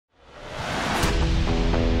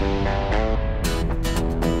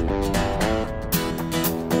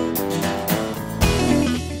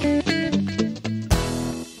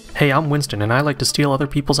Hey, I'm Winston and I like to steal other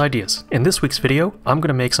people's ideas. In this week's video, I'm going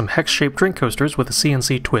to make some hex-shaped drink coasters with a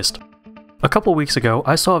CNC twist. A couple weeks ago,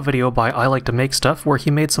 I saw a video by ILikeToMakeStuff where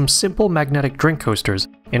he made some simple magnetic drink coasters,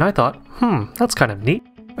 and I thought, that's kind of neat.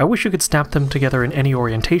 I wish you could snap them together in any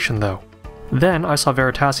orientation though. Then I saw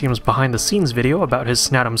Veritasium's behind the scenes video about his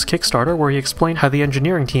Snadam's Kickstarter where he explained how the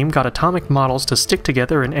engineering team got atomic models to stick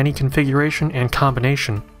together in any configuration and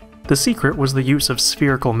combination. The secret was the use of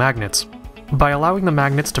spherical magnets. By allowing the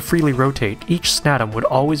magnets to freely rotate, each Snadam would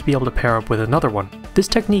always be able to pair up with another one. This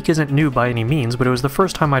technique isn't new by any means, but it was the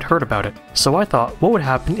first time I'd heard about it. So I thought, what would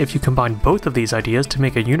happen if you combined both of these ideas to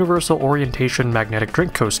make a universal orientation magnetic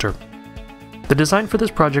drink coaster? The design for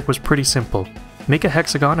this project was pretty simple. Make a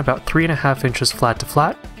hexagon about 3.5 inches flat to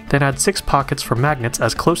flat, then add 6 pockets for magnets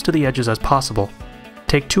as close to the edges as possible.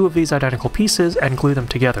 Take 2 of these identical pieces and glue them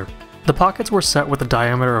together. The pockets were set with a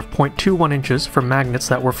diameter of 0.21 inches for magnets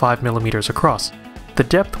that were 5 mm across. The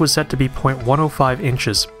depth was set to be 0.105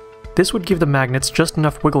 inches. This would give the magnets just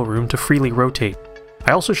enough wiggle room to freely rotate.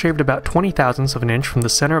 I also shaved about 20/1000ths of an inch from the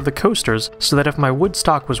center of the coasters so that if my wood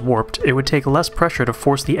stock was warped, it would take less pressure to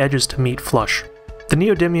force the edges to meet flush. The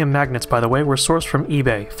neodymium magnets, by the way, were sourced from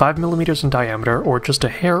eBay, 5 mm in diameter or just a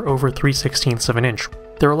hair over 3/16ths of an inch.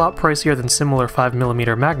 They're a lot pricier than similar 5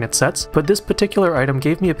 mm magnet sets, but this particular item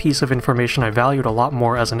gave me a piece of information I valued a lot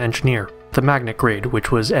more as an engineer: the magnet grade,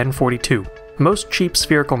 which was N42. Most cheap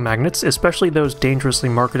spherical magnets, especially those dangerously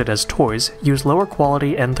marketed as toys, use lower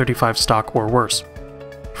quality N35 stock or worse.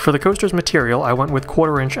 For the coaster's material, I went with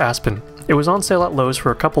 1/4 inch aspen. It was on sale at Lowe's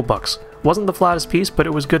for a couple bucks. Wasn't the flattest piece, but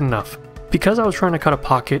it was good enough. Because I was trying to cut a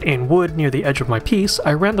pocket in wood near the edge of my piece,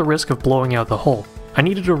 I ran the risk of blowing out the hole. I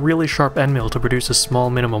needed a really sharp end mill to produce a small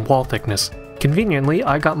minimum wall thickness. Conveniently,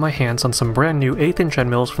 I got my hands on some brand new 1/8 inch end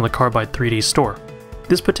mills from the Carbide 3D store.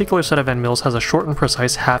 This particular set of end mills has a short and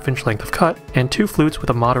precise 1/2 inch length of cut, and 2 flutes with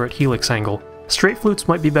a moderate helix angle. Straight flutes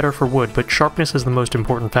might be better for wood, but sharpness is the most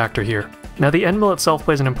important factor here. Now the end mill itself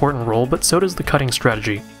plays an important role, but so does the cutting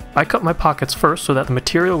strategy. I cut my pockets first so that the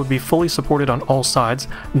material would be fully supported on all sides,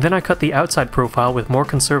 then I cut the outside profile with more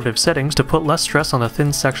conservative settings to put less stress on the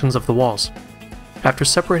thin sections of the walls. After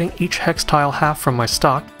separating each hex tile half from my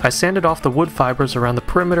stock, I sanded off the wood fibers around the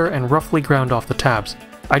perimeter and roughly ground off the tabs.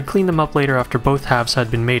 I'd clean them up later after both halves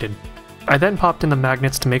had been mated. I then popped in the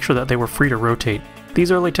magnets to make sure that they were free to rotate.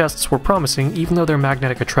 These early tests were promising even though their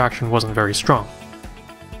magnetic attraction wasn't very strong.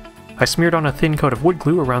 I smeared on a thin coat of wood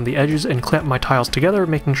glue around the edges and clamped my tiles together,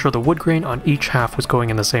 making sure the wood grain on each half was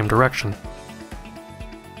going in the same direction.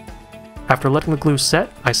 After letting the glue set,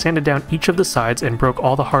 I sanded down each of the sides and broke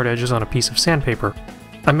all the hard edges on a piece of sandpaper.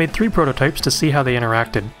 I made 3 prototypes to see how they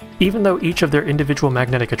interacted. Even though each of their individual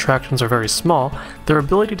magnetic attractions are very small, their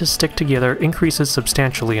ability to stick together increases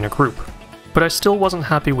substantially in a group. But I still wasn't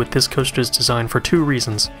happy with this coaster's design for 2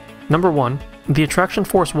 reasons. Number 1, the attraction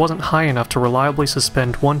force wasn't high enough to reliably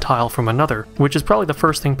suspend one tile from another, which is probably the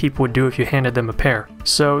first thing people would do if you handed them a pair,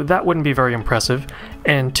 so that wouldn't be very impressive.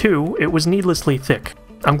 And 2, it was needlessly thick.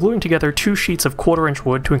 I'm gluing together 2 sheets of 1/4 inch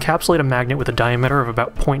wood to encapsulate a magnet with a diameter of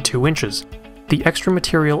about 0.2 inches. The extra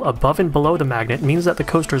material above and below the magnet means that the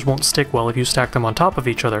coasters won't stick well if you stack them on top of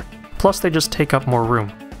each other, plus they just take up more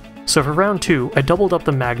room. So for round 2, I doubled up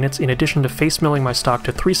the magnets in addition to face milling my stock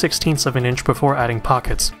to 3/16ths of an inch before adding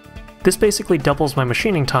pockets. This basically doubles my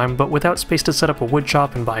machining time, but without space to set up a wood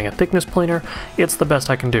shop and buying a thickness planer, it's the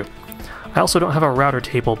best I can do. I also don't have a router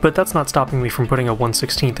table, but that's not stopping me from putting a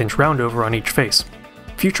 1/16th inch roundover on each face.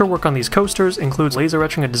 Future work on these coasters includes laser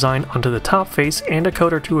etching a design onto the top face and a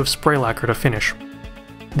coat or 2 of spray lacquer to finish.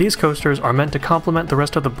 These coasters are meant to complement the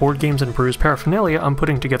rest of the board games and brews paraphernalia I'm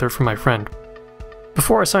putting together for my friend.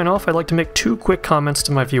 Before I sign off, I'd like to make 2 quick comments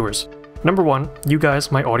to my viewers. Number 1, you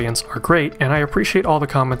guys, my audience, are great, and I appreciate all the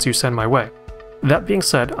comments you send my way. That being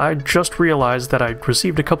said, I just realized that I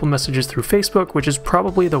received a couple messages through Facebook, which is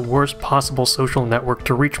probably the worst possible social network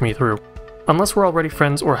to reach me through. Unless we're already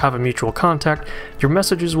friends or have a mutual contact, your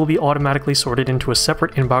messages will be automatically sorted into a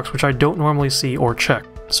separate inbox which I don't normally see or check.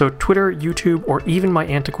 So Twitter, YouTube, or even my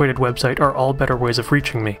antiquated website are all better ways of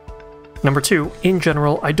reaching me. Number 2, in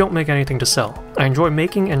general, I don't make anything to sell. I enjoy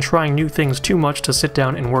making and trying new things too much to sit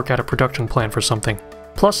down and work out a production plan for something.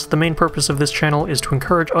 Plus, the main purpose of this channel is to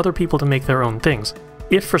encourage other people to make their own things.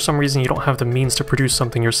 If for some reason you don't have the means to produce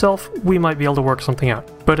something yourself, we might be able to work something out.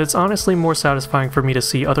 But it's honestly more satisfying for me to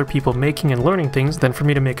see other people making and learning things than for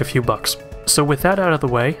me to make a few bucks. So with that out of the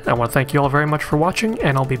way, I want to thank you all very much for watching,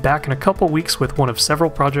 and I'll be back in a couple weeks with one of several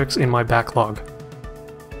projects in my backlog.